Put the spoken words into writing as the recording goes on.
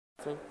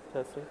Testing,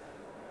 testing.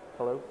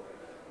 Hello?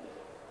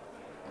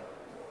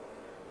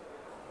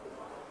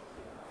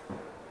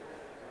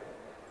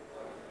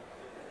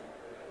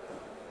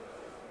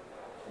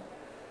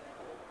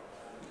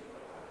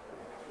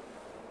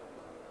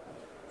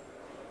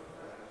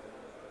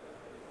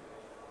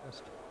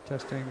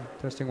 Testing,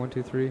 testing, 1,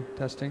 2, 3,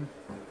 testing,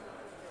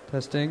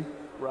 testing.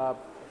 Rob,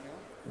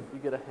 you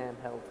get a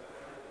handheld.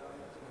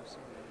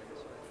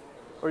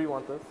 Or you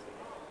want this?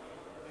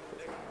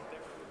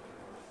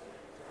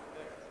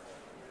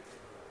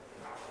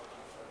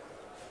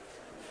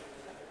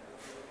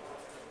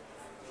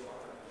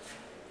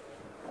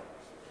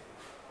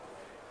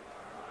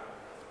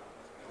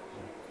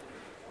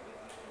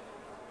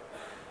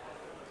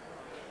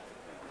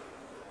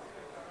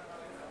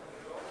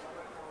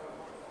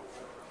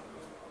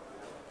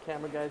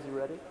 Camera guys, you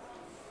ready?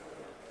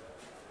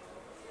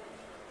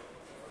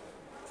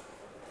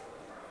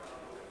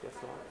 Guess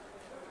not.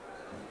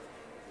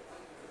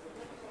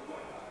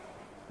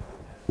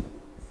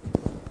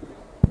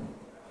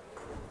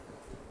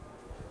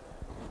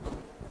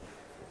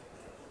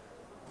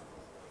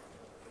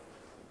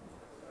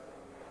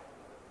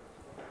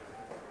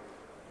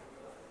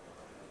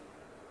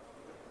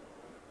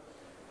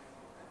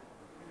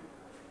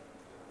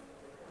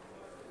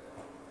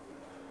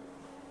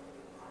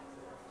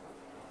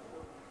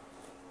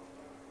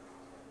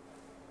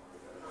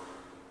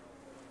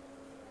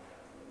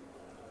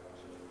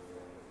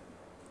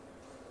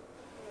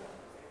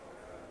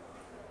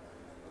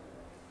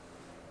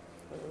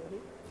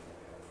 Ready?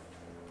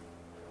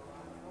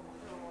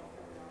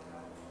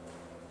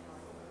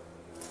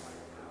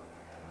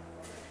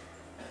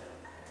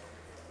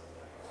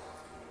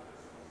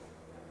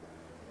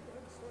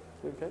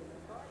 You okay?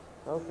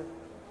 Okay.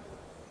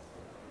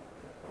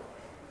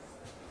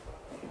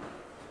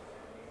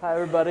 Hi,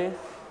 everybody.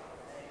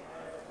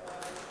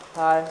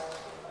 Hi.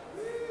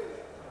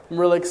 I'm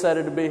really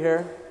excited to be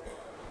here.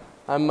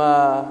 I'm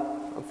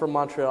from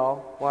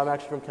Montreal. Well, I'm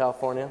actually from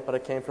California, but I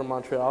came from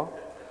Montreal.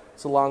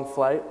 It's a long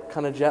flight,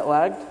 kind of jet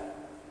lagged,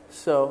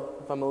 so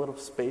if I'm a little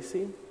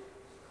spacey,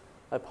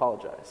 I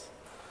apologize.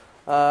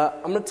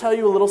 I'm going to tell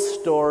you a little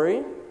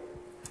story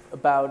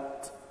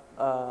about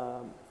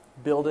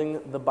building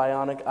the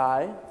bionic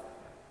eye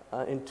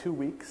in 2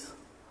 weeks.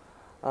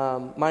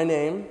 My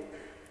name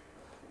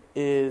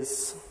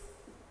is,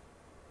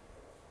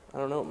 I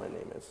don't know what my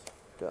name is.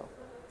 Go.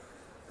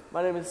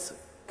 My name is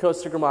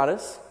Kosta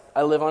Grammatis.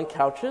 I live on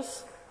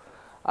couches.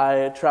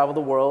 I travel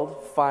the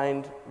world,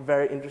 find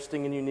very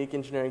interesting and unique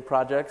engineering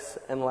projects,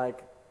 and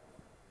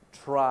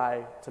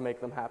try to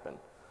make them happen.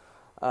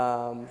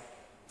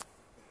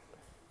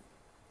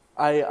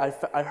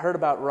 I heard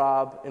about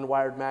Rob in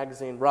Wired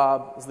magazine.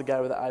 Rob is the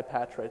guy with the eye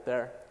patch right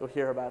there. You'll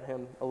hear about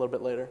him a little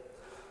bit later.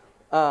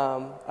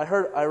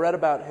 I read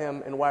about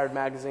him in Wired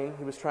magazine.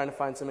 He was trying to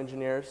find some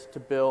engineers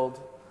to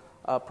build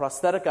a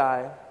prosthetic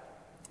eye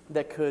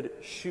that could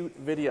shoot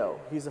video.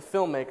 He's a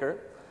filmmaker,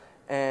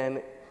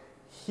 and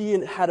he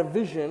had a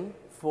vision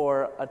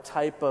for a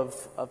type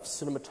of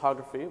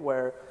cinematography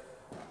where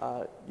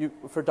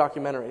for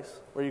documentaries,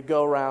 where you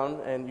go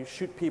around and you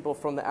shoot people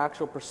from the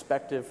actual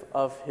perspective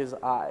of his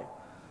eye.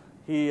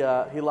 He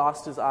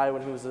lost his eye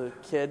when he was a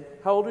kid.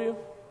 How old are you?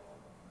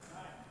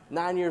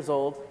 9 years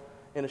old,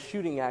 in a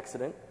shooting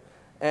accident.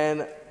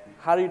 And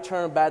how do you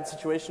turn a bad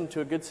situation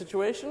to a good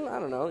situation? I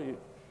don't know. You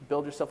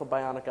build yourself a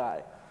bionic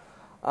eye.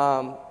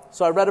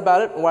 So I read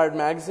about it in Wired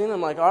magazine.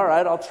 I'm like, all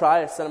right, I'll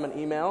try. I sent him an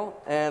email,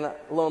 and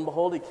lo and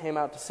behold, he came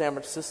out to San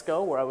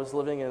Francisco, where I was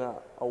living in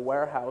a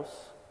warehouse.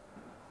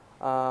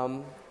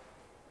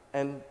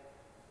 And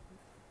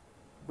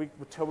we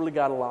totally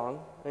got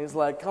along. And he's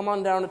like, come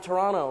on down to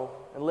Toronto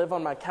and live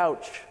on my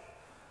couch.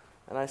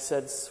 And I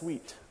said,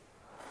 sweet.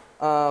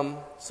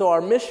 So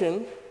our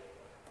mission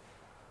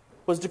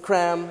was to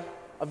cram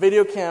a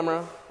video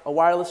camera, a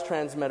wireless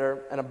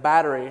transmitter, and a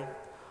battery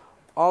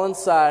all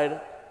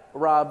inside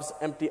Rob's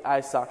empty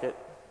eye socket.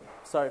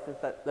 Sorry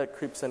if that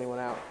creeps anyone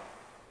out.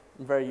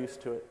 I'm very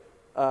used to it.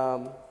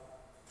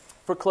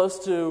 For close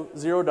to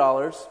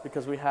 $0,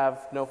 because we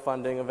have no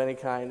funding of any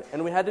kind,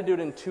 and we had to do it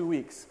in 2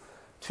 weeks.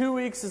 2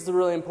 weeks is the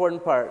really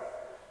important part,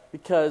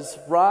 because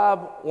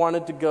Rob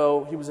wanted to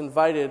go. He was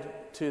invited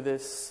to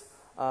this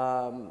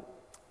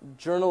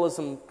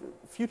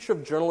Future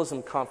of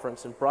Journalism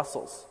conference in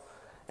Brussels,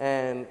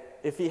 and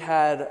if he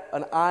had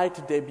an eye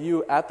to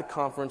debut at the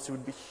conference, it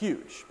would be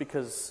huge,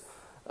 because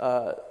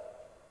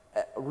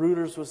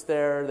Reuters was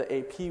there, the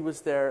AP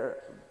was there,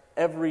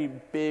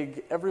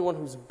 everyone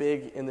who's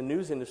big in the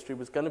news industry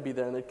was going to be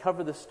there, and they'd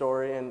cover this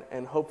story,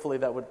 and hopefully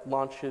that would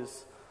launch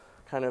his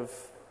kind of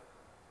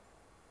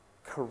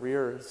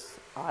career, his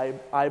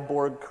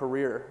EyeBorg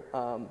career,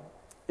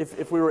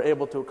 if we were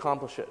able to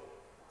accomplish it.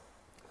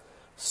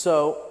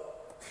 So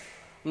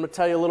I'm going to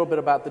tell you a little bit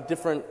about the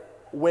different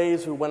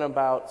ways we went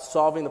about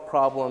solving the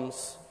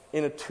problems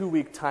in a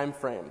 2-week time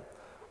frame.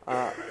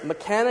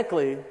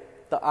 Mechanically,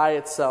 the eye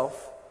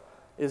itself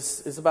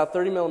is about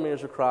 30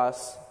 millimeters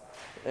across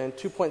and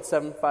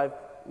 2.75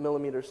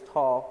 millimeters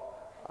tall,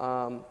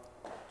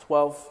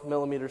 12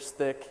 millimeters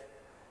thick,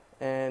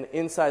 and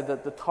inside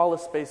the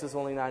tallest space is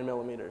only 9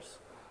 millimeters.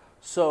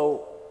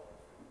 So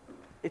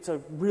it's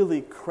a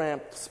really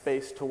cramped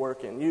space to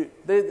work in.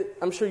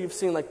 I'm sure you've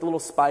seen like the little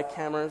spy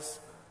cameras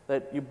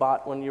that you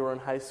bought when you were in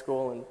high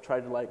school and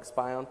tried to like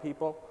spy on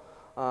people.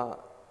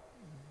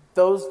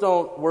 Those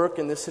don't work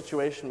in this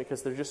situation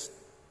because they're just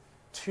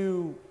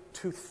too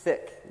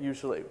thick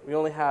usually. We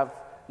only have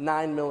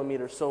 9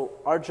 millimeters. So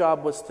our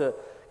job was to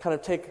kind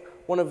of take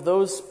one of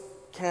those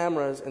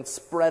cameras and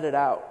spread it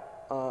out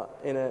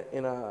in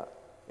a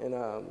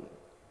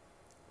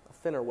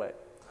thinner way.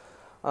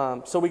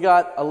 So we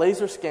got a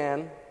laser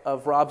scan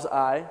of Rob's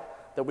eye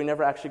that we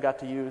never actually got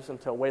to use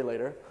until way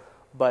later,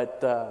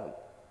 but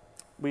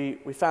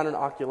we found an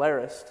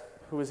ocularist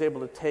who was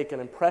able to take an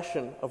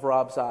impression of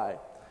Rob's eye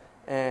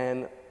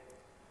and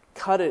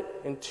cut it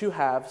in 2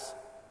 halves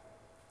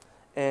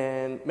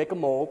and make a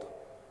mold,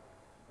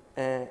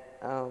 and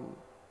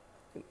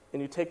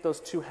you take those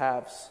 2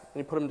 halves and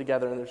you put them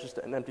together and there's just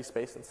an empty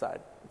space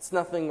inside. It's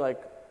nothing like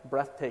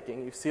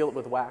breathtaking. You seal it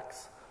with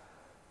wax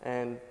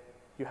and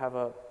you have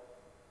a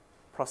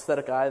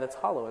prosthetic eye that's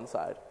hollow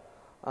inside.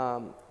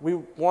 We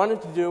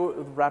wanted to do it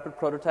with rapid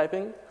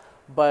prototyping,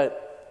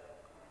 but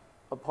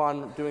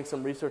upon doing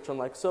some research on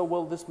like, so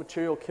will this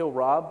material kill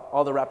Rob?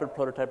 All the rapid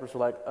prototypers were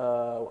like,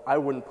 I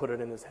wouldn't put it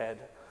in his head.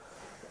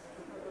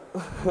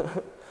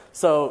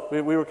 So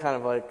we were kind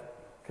of like,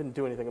 couldn't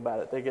do anything about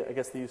it. I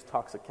guess they use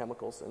toxic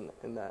chemicals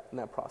in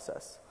that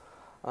process.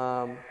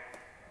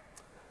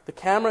 The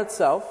camera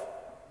itself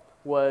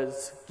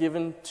was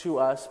given to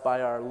us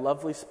by our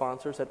lovely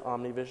sponsors at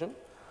OmniVision.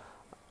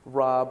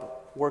 Rob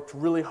worked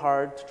really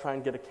hard to try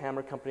and get a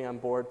camera company on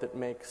board that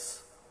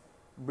makes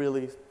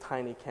really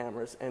tiny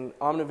cameras. And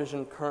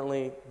OmniVision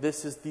currently,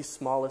 this is the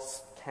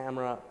smallest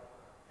camera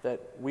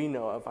that we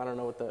know of. I don't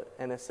know what the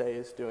NSA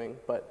is doing,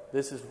 but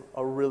this is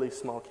a really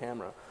small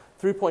camera.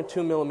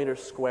 3.2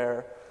 millimeters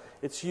square.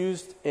 It's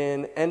used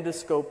in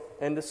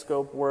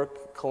endoscope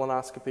work,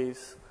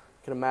 colonoscopies.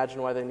 You can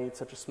imagine why they need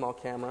such a small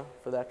camera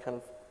for that kind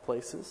of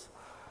places.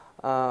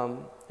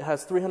 It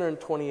has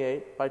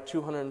 328 by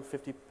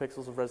 250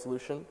 pixels of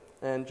resolution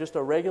and just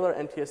a regular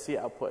NTSC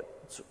output.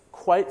 It's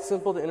quite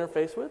simple to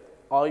interface with.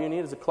 All you need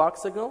is a clock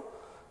signal,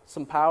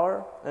 some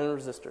power, and a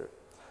resistor.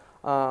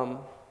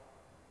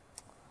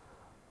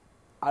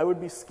 I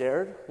would be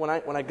scared when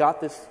I got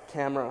this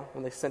camera,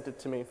 when they sent it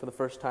to me for the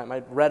first time.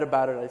 I'd read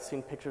about it, I'd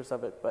seen pictures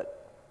of it,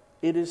 but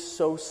it is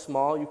so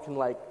small you can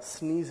like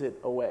sneeze it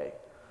away.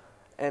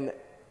 And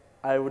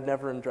I would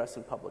never undress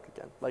in public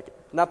again. Like,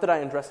 not that I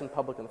undress in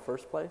public in the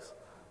first place,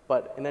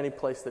 but in any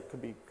place that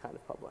could be kind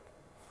of public.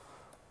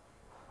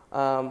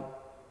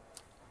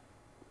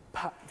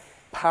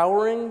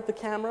 Powering the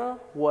camera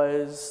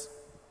was,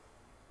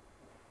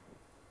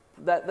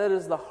 that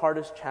is the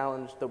hardest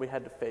challenge that we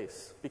had to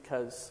face,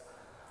 because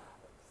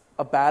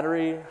a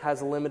battery has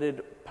a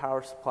limited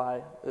power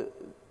supply.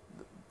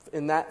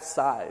 In that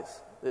size,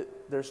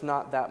 there's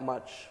not that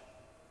much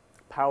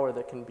power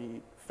that can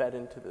be fed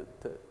into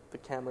the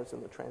cameras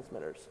and the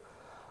transmitters.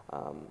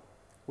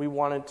 We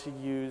wanted to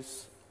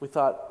use, we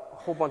thought a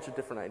whole bunch of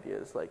different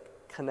ideas, like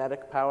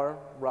kinetic power.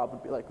 Rob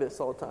would be like this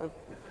all the time,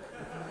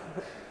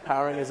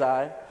 powering his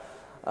eye.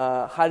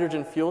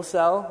 Hydrogen fuel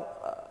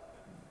cell.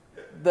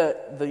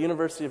 The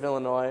University of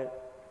Illinois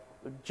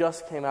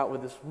just came out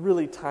with this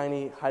really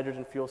tiny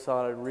hydrogen fuel cell.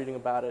 I was reading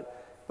about it,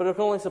 but it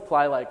can only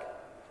supply like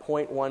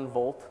 0.1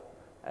 volt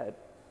at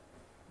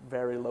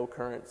very low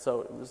current,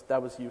 so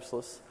that was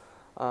useless.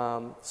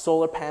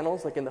 Solar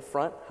panels, like in the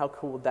front, how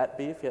cool would that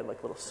be if you had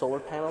like little solar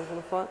panels in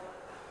the front?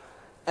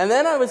 And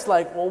then I was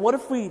like, well, what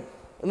if we,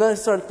 and then I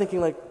started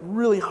thinking like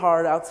really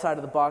hard outside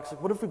of the box,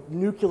 like what if we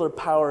nuclear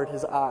powered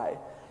his eye?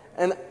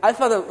 And I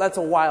thought that's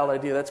a wild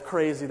idea, that's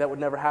crazy, that would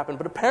never happen,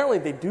 but apparently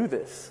they do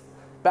this.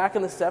 Back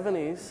in the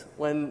 70s,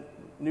 when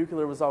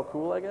nuclear was all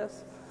cool, I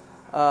guess,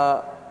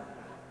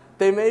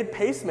 they made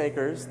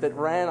pacemakers that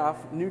ran off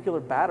nuclear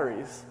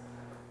batteries.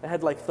 They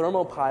had like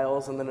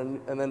thermopiles and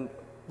then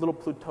little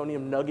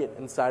plutonium nugget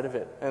inside of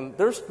it. And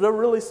they're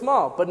really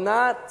small, but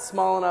not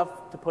small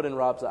enough to put in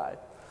Rob's eye.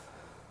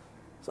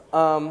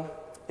 So,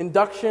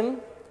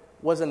 induction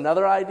was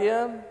another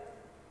idea.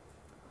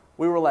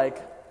 We were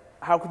like,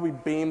 how could we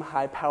beam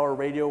high-power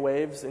radio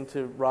waves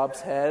into Rob's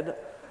head?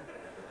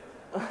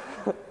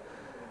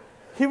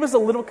 He was a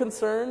little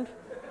concerned.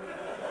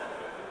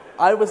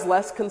 I was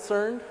less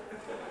concerned.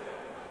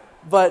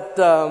 But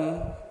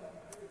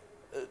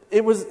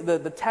it was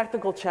the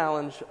technical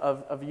challenge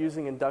of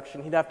using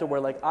induction. He'd have to wear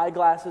like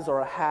eyeglasses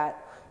or a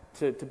hat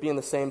to be in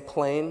the same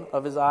plane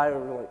of his eye,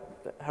 or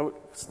like how it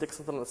stick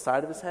something on the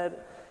side of his head.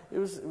 It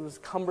was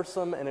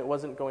cumbersome, and it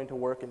wasn't going to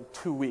work in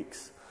 2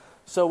 weeks.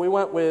 So we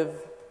went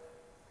with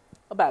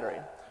a battery.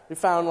 We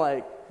found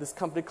like this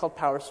company called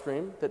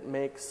PowerStream that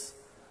makes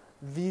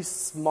the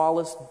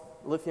smallest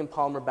lithium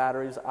polymer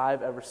batteries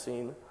I've ever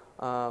seen.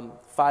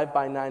 5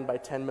 by 9 by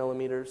 10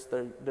 millimeters.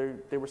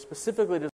 They were specifically designed